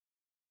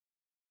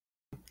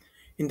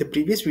In the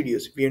previous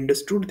videos, we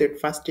understood that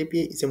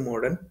FastAPI is a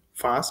modern,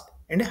 fast,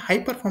 and a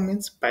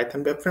high-performance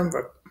Python web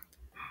framework.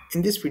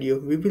 In this video,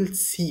 we will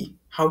see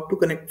how to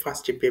connect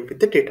FastAPI with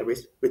the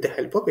database with the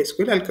help of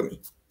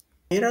SQLAlchemy.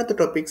 Here are the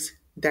topics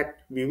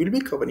that we will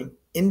be covering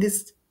in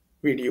this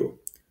video.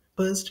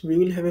 First, we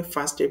will have a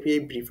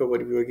FastAPI brief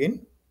overview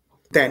again.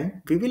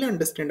 Then, we will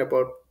understand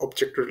about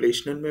object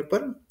relational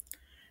mapper,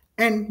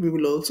 and we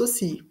will also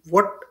see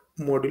what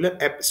modular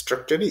app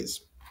structure is.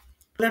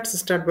 Let's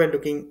start by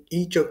looking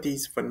each of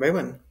these one by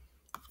one.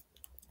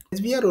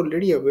 As we are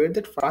already aware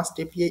that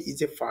FastAPI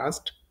is a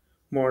fast,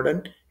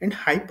 modern, and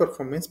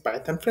high-performance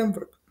Python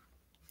framework.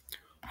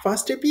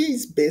 FastAPI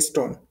is based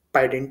on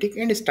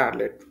Pydantic and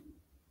Starlet.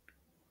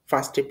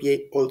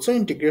 FastAPI also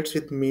integrates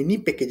with many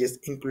packages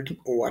including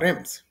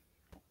ORMs.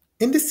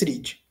 In this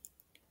series,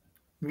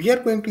 we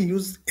are going to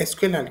use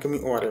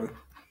SQLAlchemy ORM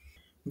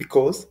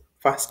because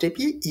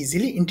FastAPI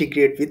easily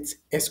integrates with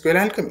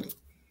SQLAlchemy.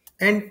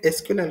 And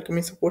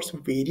SQLAlchemy supports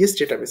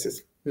various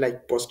databases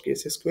like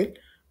PostgreSQL,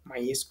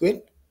 MySQL,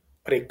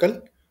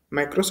 Oracle,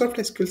 Microsoft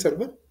SQL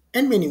Server,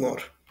 and many more.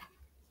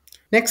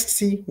 Next,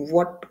 see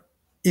what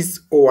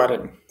is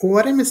ORM.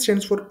 ORM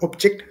stands for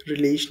Object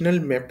Relational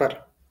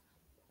Mapper.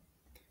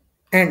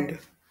 And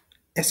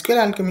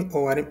SQLAlchemy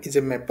ORM is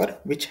a mapper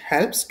which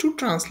helps to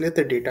translate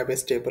the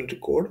database table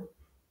record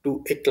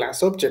to a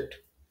class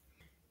object.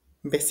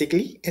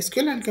 Basically,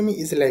 SQLAlchemy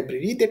is a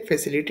library that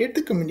facilitates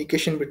the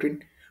communication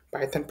between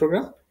Python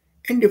program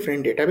and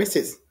different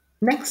databases.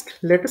 Next,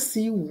 let us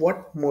see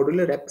what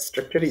modular app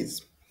structure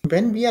is.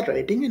 When we are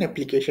writing an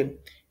application,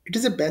 it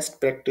is a best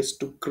practice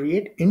to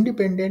create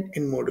independent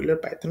and modular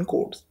Python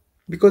codes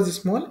because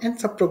small and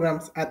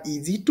subprograms are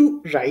easy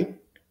to write,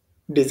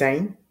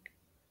 design,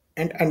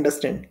 and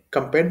understand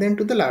compared them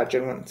to the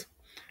larger ones.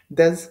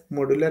 Thus,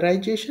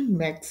 modularization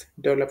makes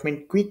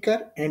development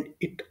quicker and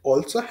it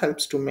also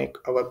helps to make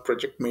our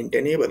project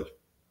maintainable.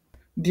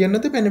 The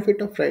another benefit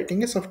of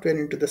writing a software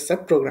into the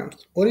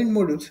subprograms or in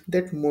modules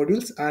that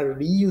modules are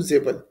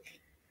reusable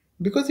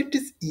because it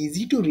is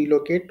easy to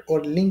relocate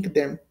or link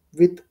them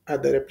with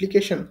other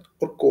application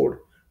or code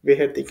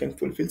where they can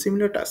fulfill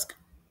similar tasks.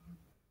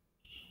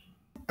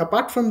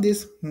 Apart from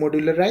this,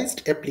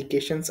 modularized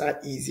applications are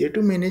easier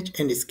to manage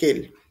and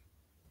scale.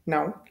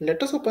 Now,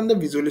 let us open the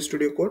Visual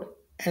Studio Code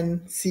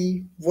and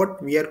see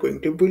what we are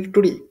going to build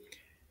today.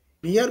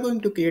 We are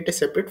going to create a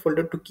separate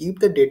folder to keep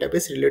the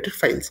database related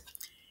files.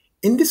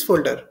 In this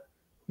folder,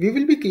 we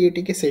will be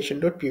creating a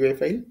session.py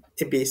file,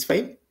 a base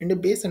file, and a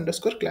base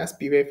underscore class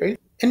py file.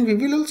 And we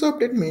will also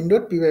update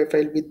main.py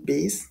file with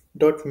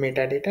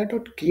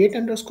base.metadata.create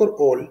underscore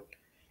all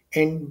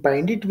and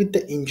bind it with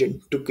the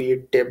engine to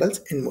create tables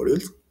and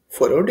modules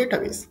for our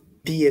database.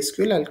 The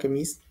SQL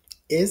alchemies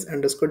is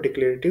underscore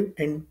declarative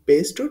and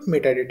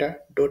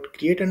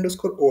base.metadata.create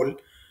underscore all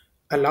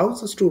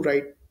allows us to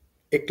write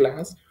a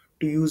class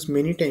to use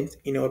many times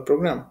in our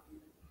program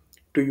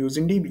to use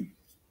in DB.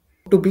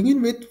 To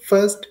begin with,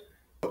 first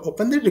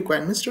open the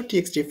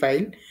requirements.txt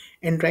file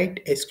and write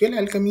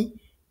SQLAlchemy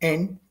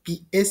and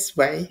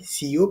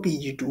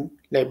PSYCOPG2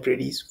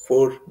 libraries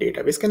for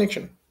database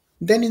connection.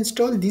 Then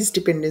install these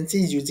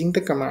dependencies using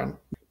the command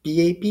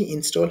pip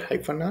install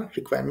 -r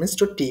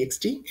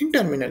requirements.txt in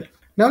terminal.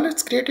 Now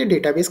let's create a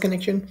database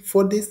connection.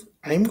 For this,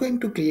 I am going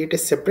to create a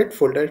separate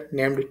folder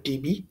named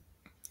db.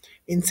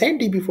 Inside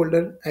db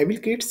folder, I will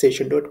create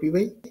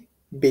session.py,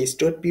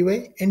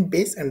 base.py and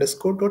base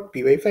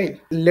underscore.py file.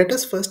 Let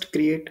us first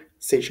create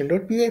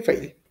session.py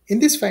file. In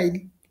this file,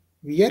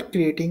 we are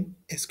creating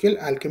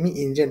SQLAlchemy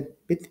engine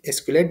with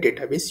SQLite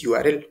database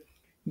URL.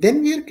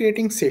 Then we are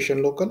creating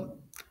session local.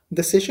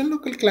 The session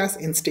local class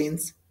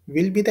instance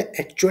will be the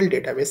actual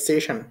database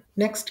session.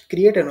 Next,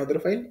 create another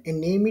file and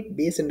name it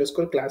base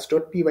underscore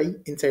class.py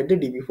inside the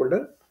db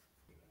folder.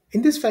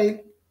 In this file,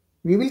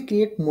 we will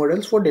create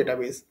models for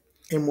database.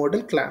 A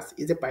model class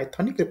is a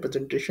Pythonic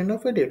representation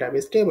of a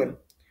database table.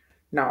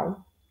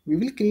 Now, we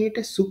will create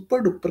a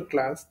super duper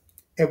class.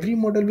 Every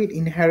model will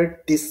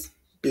inherit this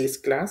base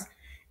class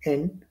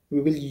and we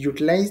will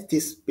utilize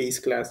this base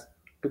class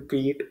to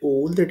create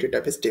all the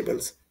database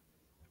tables.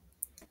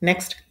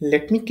 Next,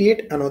 let me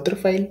create another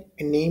file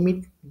and name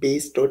it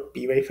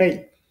base.py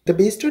file. The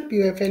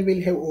base.py file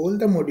will have all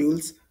the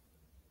modules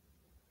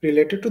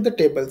related to the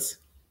tables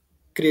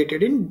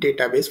created in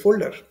database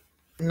folder.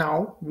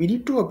 Now we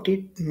need to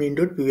update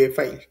main.py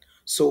file.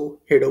 So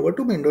head over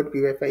to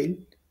main.py file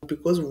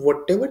because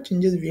whatever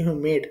changes we have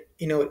made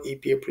in our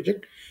API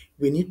project,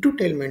 we need to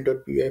tell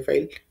main.py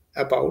file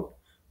about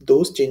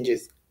those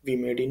changes we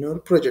made in our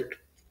project.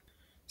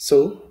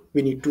 So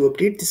we need to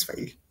update this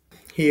file.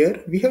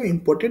 Here we have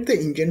imported the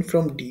engine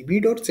from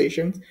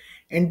db.sessions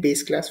and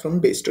base class from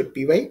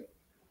base.py,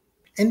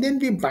 and then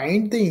we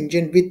bind the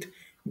engine with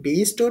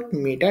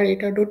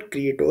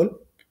base.metadata.createAll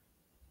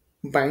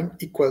bind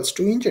equals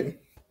to engine.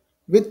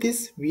 With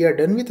this, we are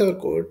done with our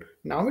code.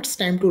 Now it's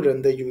time to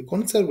run the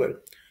uvicon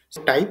server.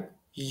 So type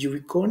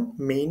uvicon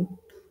main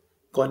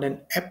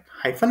app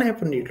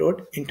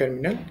 -reload in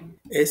terminal.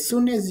 As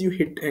soon as you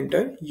hit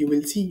enter, you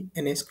will see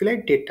an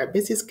SQLite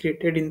database is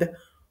created in the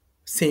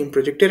same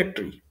project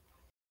directory.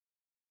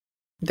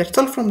 That's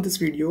all from this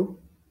video.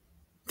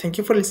 Thank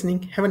you for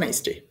listening. Have a nice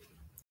day.